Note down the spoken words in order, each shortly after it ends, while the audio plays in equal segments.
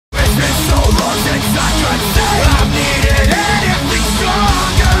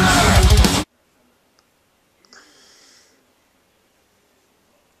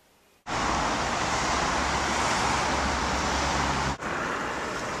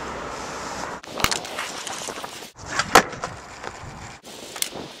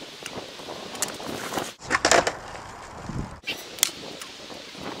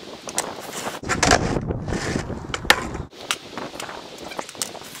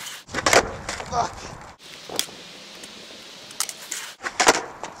Fuck.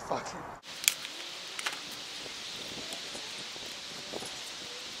 Fuck.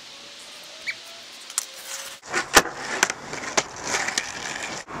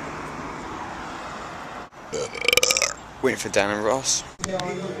 Waiting for Dan and Ross.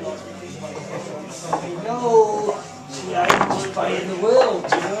 No, see, I'm just buying the world,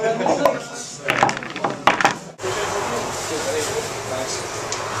 do you know what I mean?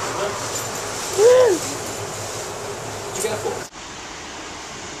 Did you get a fork?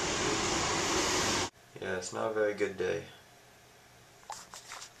 Yeah, it's not a very good day.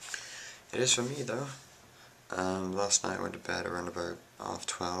 It is for me though. Last night I went to bed around about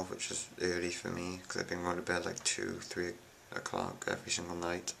 12:30, which is early for me because I've been going to bed like 2, 3 o'clock every single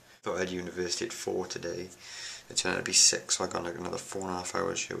night. Thought I had university at 4 today. It turned out to be 6, so I got like another 4.5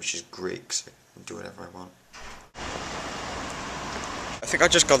 hours here, which is great because I can do whatever I want. I think I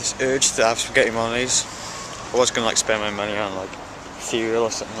just got this urge to have spaghetti bolognese. I was gonna like spend my money on like cereal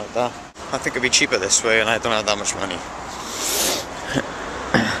or something like that. I think it'd be cheaper this way, and I don't have that much money.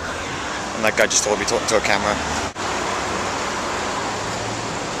 And that guy just told me talking to a camera.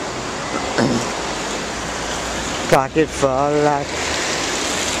 Pocket for like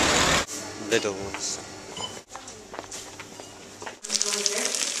Littles.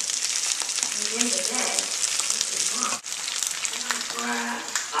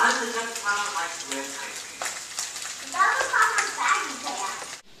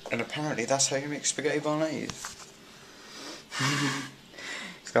 And apparently that's how you make spaghetti bolognese.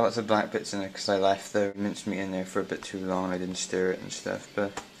 It's got lots of black bits in it because I left the mincemeat in there for a bit too long and I didn't stir it and stuff,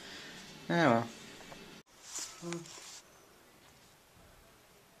 but yeah, well.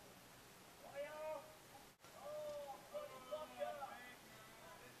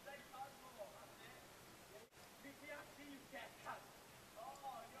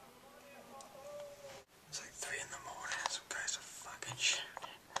 It's like 3 in the morning, some guys are fucking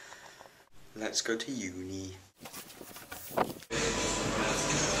shouting. Let's go to uni.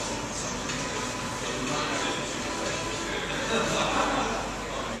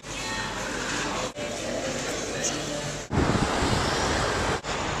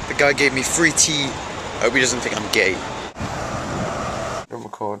 The guy gave me free tea. I hope he doesn't think I'm gay. Don't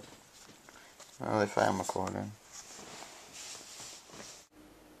record. Well, if I am recording.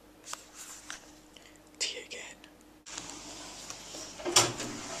 Tea again.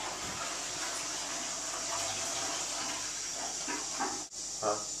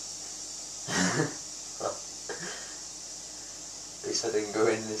 Huh? At least I didn't go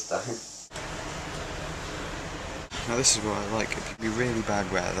in this time. Now this is what I like. It could be really bad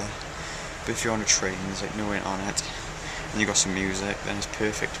weather, but if you're on a train, there's like no one on it, and you got some music, then it's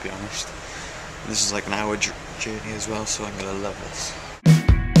perfect, to be honest. And this is like an hour journey as well, so I'm gonna love this.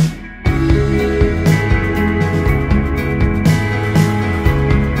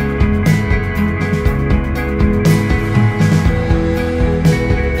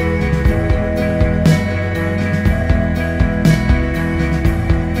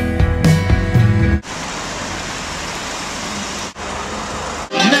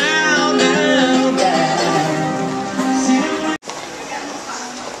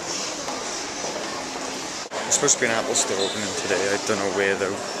 There's supposed to be an Apple store opening today, I don't know where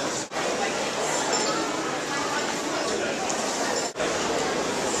though.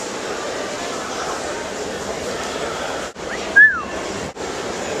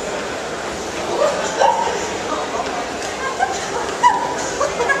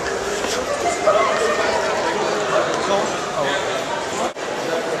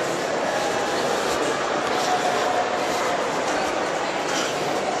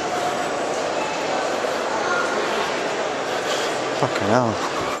 Fucking hell.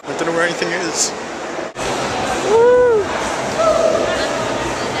 I don't know where anything is. Woo!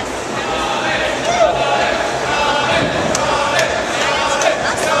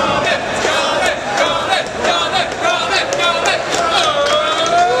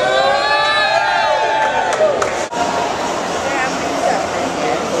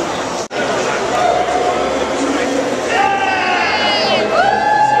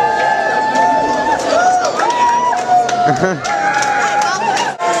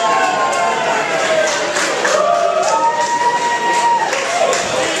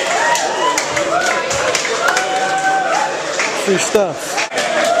 Free stuff.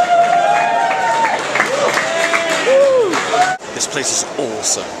 Woo! This place is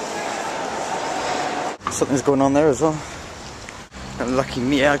awesome. Something's going on there as well. And lucky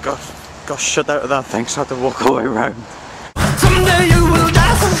me, I got shut out of that thing, so I had to walk all the way around. Someday you will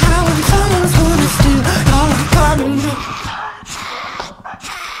die somehow, and someone's gonna steal your apartment.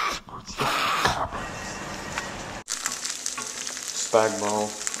 Bag bowl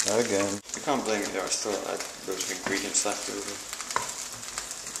again. I can't blame you though, I still had those ingredients left over.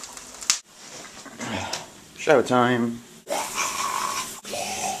 Shower time.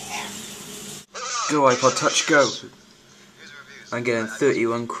 Go iPod Touch, go! I'm getting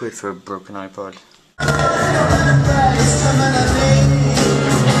 31 quid for a broken iPod.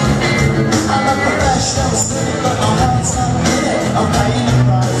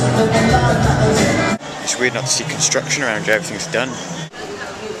 It's weird not to see construction around you, everything's done.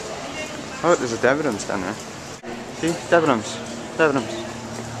 Oh look, there's a Debenhams down there. See? Debenhams. Debenhams.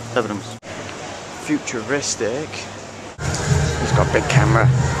 Debenhams. Futuristic. He's got a big camera.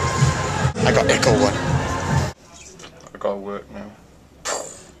 I got ickle one. I gotta work now.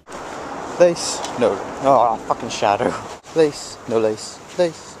 Lace. No. Oh, fucking shadow. Lace. No lace.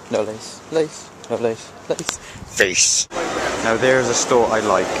 Lace. No lace. Lace. No lace. Lace. Face. Now there's a store I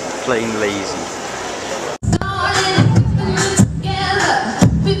like. Plain lazy.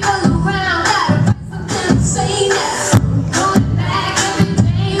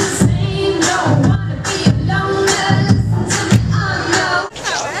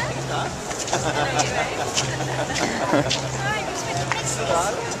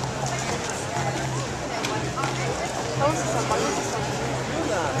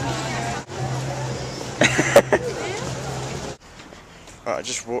 Right, I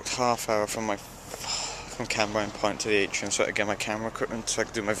just walked half hour from Canberra Point to the atrium so I could get my camera equipment so I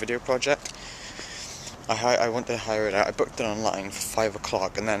could do my video project. I wanted to hire it out. I booked it online for 5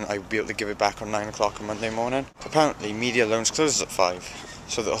 o'clock and then I'd be able to give it back on 9 o'clock on Monday morning. Apparently media loans closes at 5,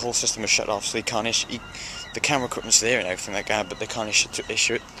 so the whole system is shut off, so they can't the camera equipment's there and everything like that, but they can't issue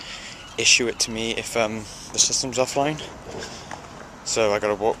it to me if the system's offline. So I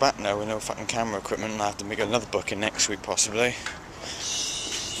gotta walk back now with no fucking camera equipment and I have to make another booking next week possibly.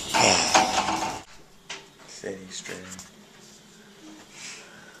 Steady stream.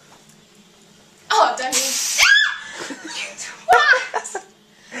 Oh, don't you twat!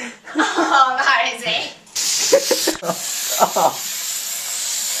 Oh, that is it.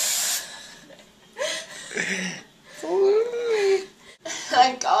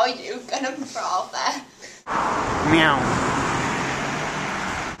 Thank God you're gonna fall there. Meow.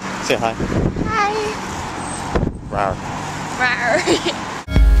 Say hi. Hi. Wow. Rawr.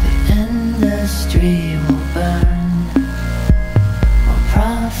 Industry will burn while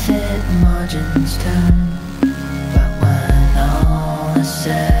profit margins turn. But when all is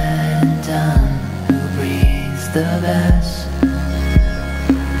said and done, who breathes the best?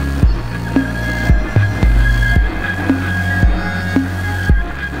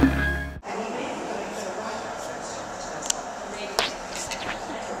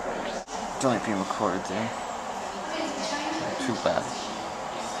 It's only being recorded there. Not too bad.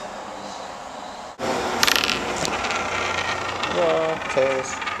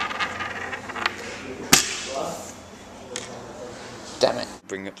 Tails. Damn it.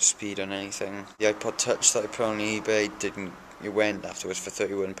 Bring up the speed on anything. The iPod Touch that I put on eBay it went afterwards for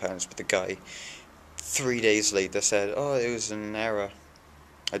 £31, but the guy 3 days later said, oh, it was an error.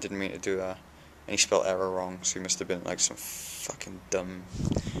 I didn't mean to do that. And he spelled error wrong, so he must have been like some fucking dumb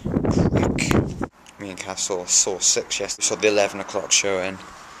prick. Me and Cass saw Saw 6 yesterday. We saw the 11 o'clock showing.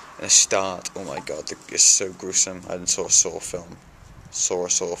 And the start, oh my god, it's so gruesome. I hadn't saw a Saw film. Saw a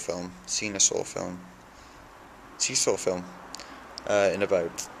Saw film. Seen a Saw film. See Saw film. In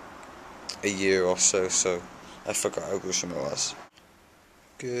about a year or so, so I forgot how gruesome it was.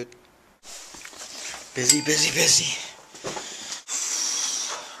 Good. Busy, busy, busy.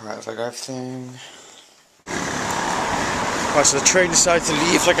 Right, have I got everything? Right, so the train decided to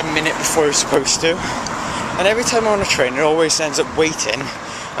leave like a minute before it was supposed to. And every time I'm on a train, it always ends up waiting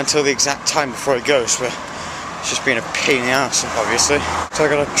until the exact time before it goes, but it's just being a pain in the ass, obviously. So I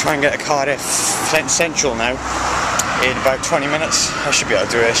gotta try and get to Cardiff Central now in about 20 minutes. I should be able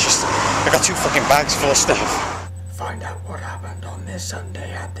to do it. It's just I got 2 fucking bags full of stuff. Find out what happened on this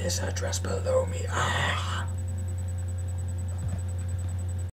Sunday at this address below me. Ah.